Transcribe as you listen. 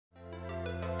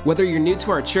Whether you're new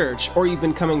to our church or you've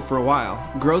been coming for a while,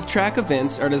 Growth Track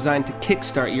events are designed to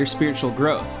kickstart your spiritual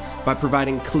growth by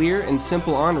providing clear and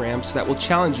simple on-ramps that will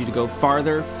challenge you to go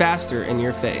farther, faster in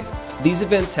your faith. These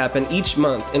events happen each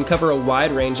month and cover a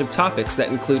wide range of topics that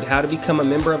include how to become a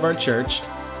member of our church,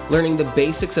 learning the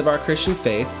basics of our Christian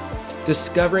faith,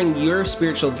 discovering your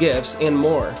spiritual gifts, and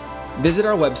more. Visit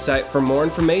our website for more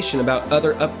information about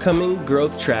other upcoming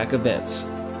Growth Track events.